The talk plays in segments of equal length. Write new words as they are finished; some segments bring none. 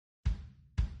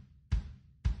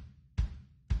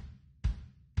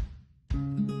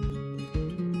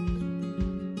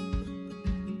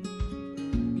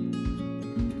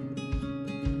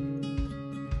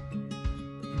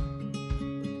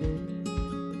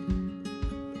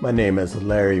My name is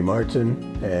Larry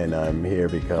Martin, and I'm here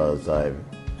because I've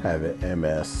had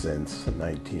MS since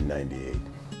 1998.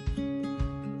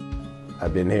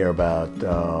 I've been here about,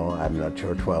 I'm not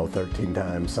sure, 12, 13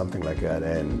 times, something like that,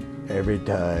 and every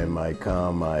time I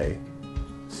come, I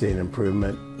see an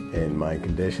improvement in my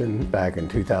condition. Back in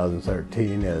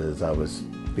 2013, as I was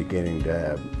beginning to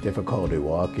have difficulty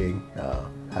walking,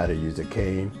 how to use a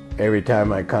cane. Every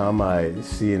time I come, I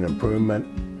see an improvement,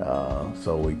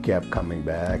 so we kept coming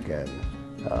back, and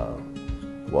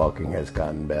walking has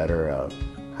gotten better. I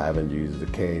haven't used a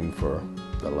cane for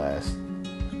the last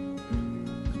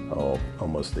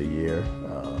almost a year,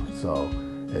 so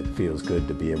it feels good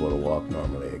to be able to walk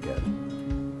normally again.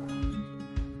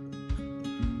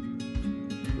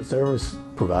 The service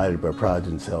provided by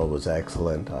Progence Health was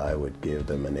excellent. I would give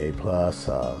them an A+.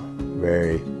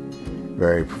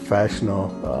 Very professional,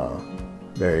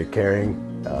 very caring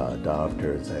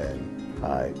doctors, and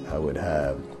I would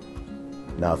have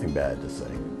nothing bad to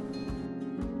say.